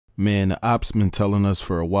Man, the ops been telling us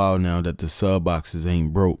for a while now that the sub boxes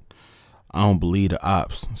ain't broke. I don't believe the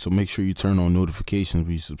ops, so make sure you turn on notifications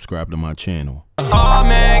when you subscribe to my channel. Oh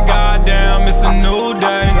man, goddamn, it's a new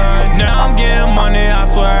day. Now I'm getting money, I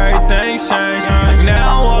swear everything's changed. Like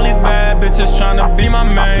now all these bad bitches tryna be my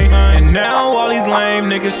main, and now all these lame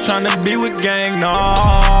niggas tryna be with gang. No,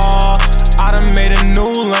 I done made a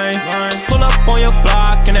new lane. Pull up on your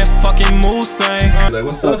block and that fucking Moosang. Like,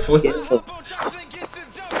 what's up, fool?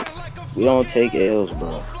 We don't take L's,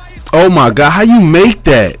 bro. Oh my god, how you make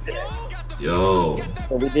that? Yo.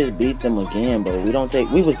 So we just beat them again, bro. We don't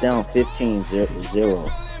take. We was down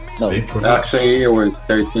 15-0. No, actually it was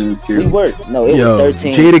 13-2. we were. No, it was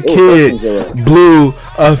 13. Jada it was Kid 13-0. blew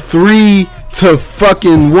a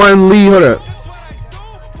 3-1 lead. Hold up.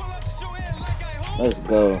 Let's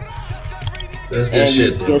go. That's good And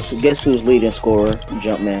shit, bro. guess who's leading scorer?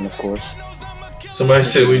 Jumpman, of course. Somebody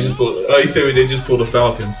said we just pulled. Oh, you said they just pulled the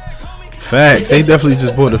Falcons. Facts. They definitely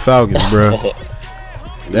just bought the Falcons, bro.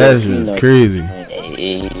 That's just crazy.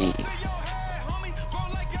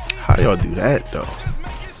 How y'all do that though?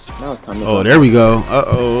 Now it's time to Oh, there we go.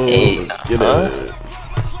 Uh-oh. Let's get it.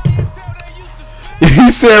 He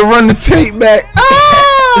said run the tape back.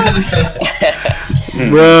 Ah!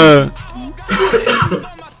 Bruh.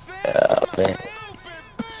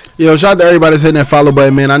 Yo, shout out to everybody that's hitting that follow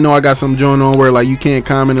button, man. I know I got something going on where like you can't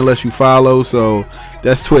comment unless you follow, so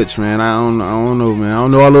that's Twitch, man. I don't know, man. I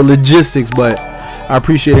don't know all the logistics, but I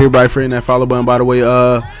appreciate everybody for hitting that follow button. By the way,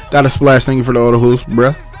 got a splash. Thank you for the auto host,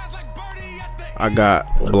 bruh. I got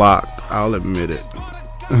blocked. I'll admit it.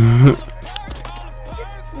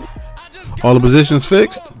 All the positions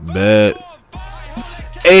fixed? Bet.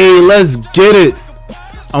 Hey, let's get it.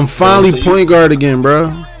 I'm finally point guard again,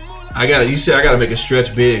 bro. You said I gotta make a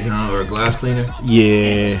stretch big, huh? Or a glass cleaner?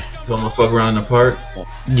 Yeah. If I'm gonna fuck around in the park?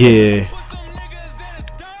 Yeah. I'm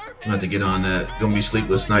gonna have to get on that. Gonna be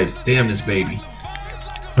sleepless nights. Damn this baby.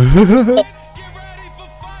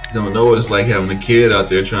 Don't know what it's like having a kid out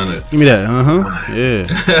there trying to. Give me that. Yeah.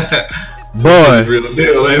 Boy. Real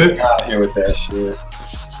deal, ain't it? Get out here with that shit.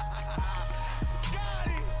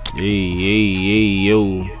 Hey,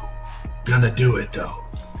 yo. Gonna do it though.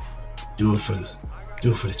 Do it for this.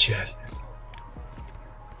 Do it for the chat.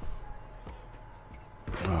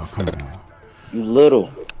 Oh, come on. You little.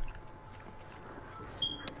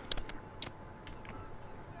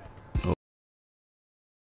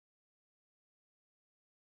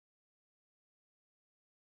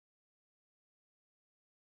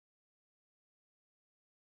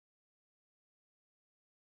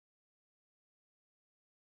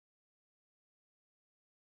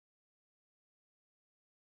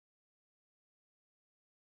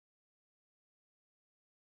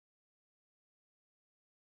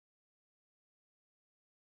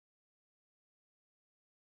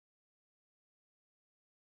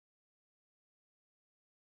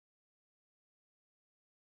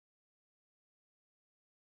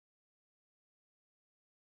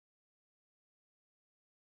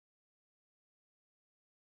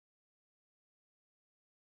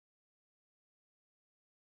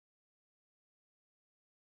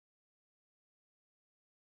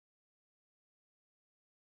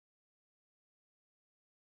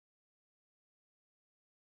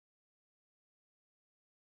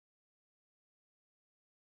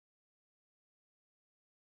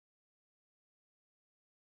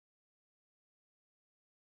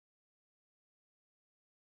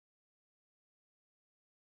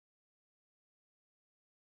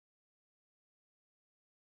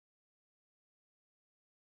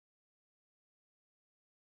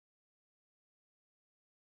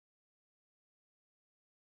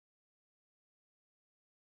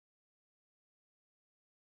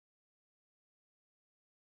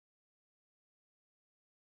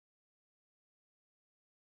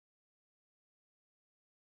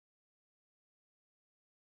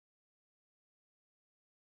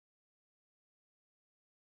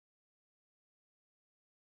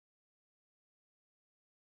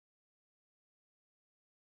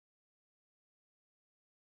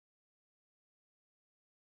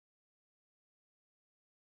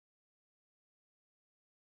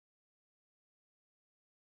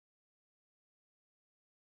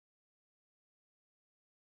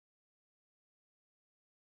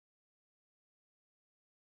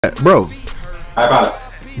 Bro. How about it?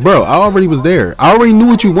 Bro, I already was there. I already knew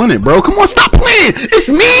what you wanted, bro. Come on, stop playing. It's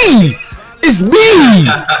me. It's me.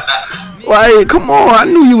 Like, come on. I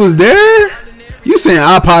knew you was there. You saying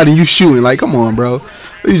iPod and you shooting. Like, come on, bro.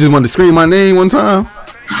 You just wanted to scream my name one time.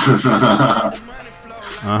 Oh,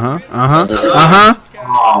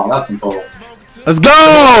 that's important. Let's go.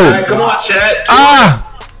 All right, come on, chat.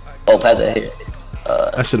 Oh, pass that here.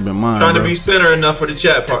 That should have been mine. Trying bro. to be center enough for the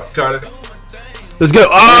chat part, Carter. Let's go.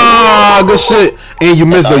 Ah, good shit. And you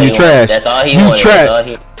missed though. You trash. That's all he you wanted.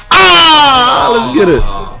 trash. Ah, let's get it.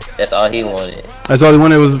 That's all he wanted. That's all he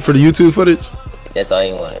wanted was for the YouTube footage. That's all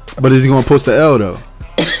he wanted. But is he gonna post the L though?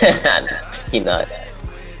 He not.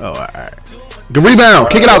 Oh, all right. Good rebound.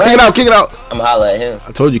 Kick it out. Kick it out. Kick it out. I'm holla at him.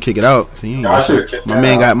 I told you kick it out. See, you ain't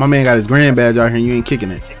my man got his grand badge out here, and you ain't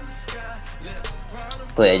kicking it.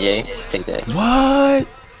 Go ahead, Jay. Take that. What?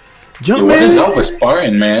 Jump What is man? up with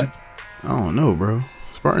Spartan, man? I don't know, bro.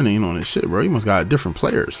 Spartan ain't on this shit, bro. He must got a different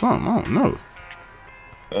player or something. I don't know.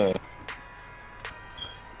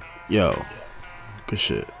 Yo, good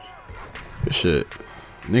shit. Good shit.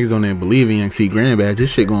 Niggas don't even believe in Young C grand badge. His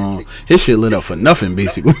shit going. His shit lit up for nothing,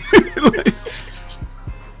 basically. Like,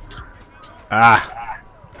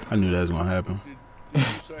 I knew that was gonna happen.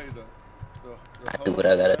 I do what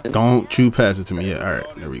I gotta do. Don't you pass it to me yet. All right,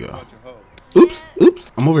 there we go. Oops,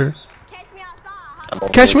 oops. I'm over here.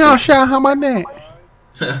 Catch me outside. How about that?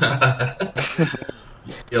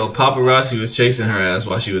 Yo, paparazzi was chasing her ass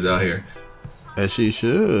while she was out here. As she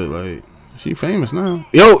should. Like, she famous now.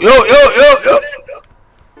 Yo.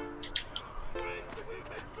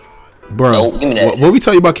 Bro, No, give me that. what we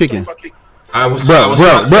tell you about kicking? Bro. Corner.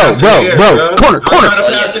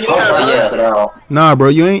 Yeah. Nah, bro,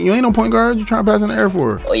 you ain't no point guard. You trying to pass in the air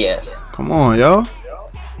for her. Oh yeah. Come on, yo.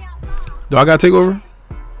 Do I gotta take over?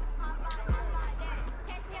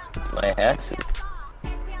 Might have to.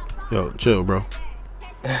 Yo, chill, bro.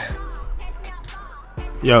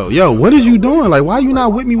 Yo, what is you doing? Like, why you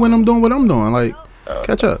not with me when I'm doing what I'm doing? Like,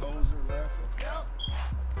 catch up.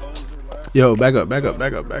 Yo, back up.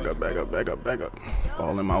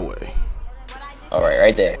 All in my way. All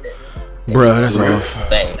right there. Bruh, that's off.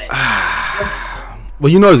 Bang. Well,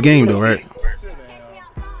 you know it's game though, right?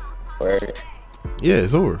 Word. Yeah,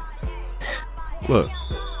 it's over. Look.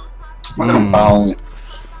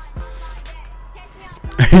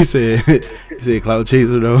 He said CLOUT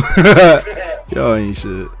CHASER though. Y'all ain't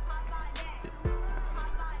shit.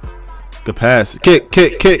 The pass. Kick.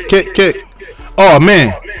 Oh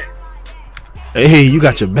man. Hey, you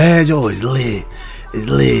got your badge. Oh, it's lit. It's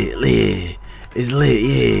lit, yeah. It's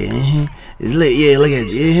lit, yeah. Look at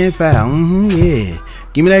you. Yeah, foul. Yeah.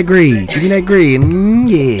 Give me that green.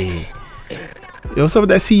 Yeah. Yo, what's up with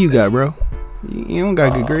that C you got, bro? You don't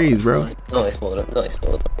got good grades, bro. Don't explode him, bro.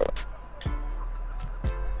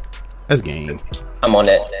 That's game. I'm on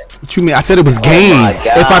that. What you mean? I said it was game. Oh my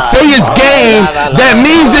God. If I say it's game, that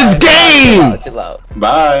means it's game. Chill out.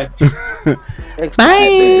 Bye.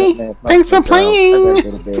 Bye. Thanks for playing.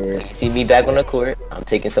 You see me back on the court. I'm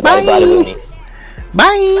taking somebody body with me.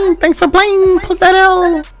 Bye. Thanks for playing. Put that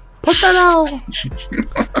L.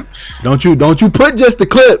 Don't you put just the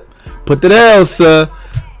clip. Put the L, sir.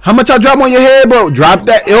 How much I drop on your head, bro? Drop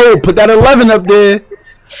that. Yo, put that 11 up there.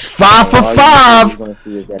 5 for 5.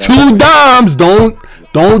 2 dimes. Don't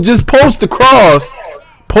just post the cross.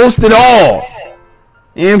 Post it all.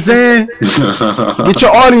 You know what I'm saying? Get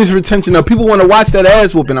your audience retention up. People want to watch that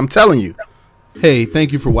ass whooping. I'm telling you. Hey,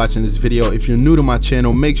 thank you for watching this video. If you're new to my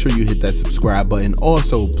channel, make sure you hit that subscribe button.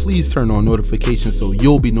 Also, please turn on notifications so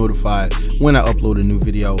you'll be notified when I upload a new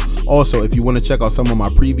video. Also, if you want to check out some of my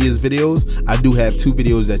previous videos, I do have 2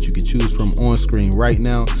 videos that you can choose from on screen right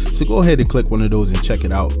now. So go ahead and click one of those and check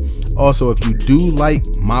it out. Also, if you do like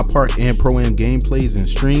MyPARK and Pro-Am gameplays and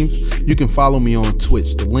streams, you can follow me on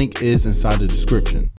Twitch. The link is inside the description.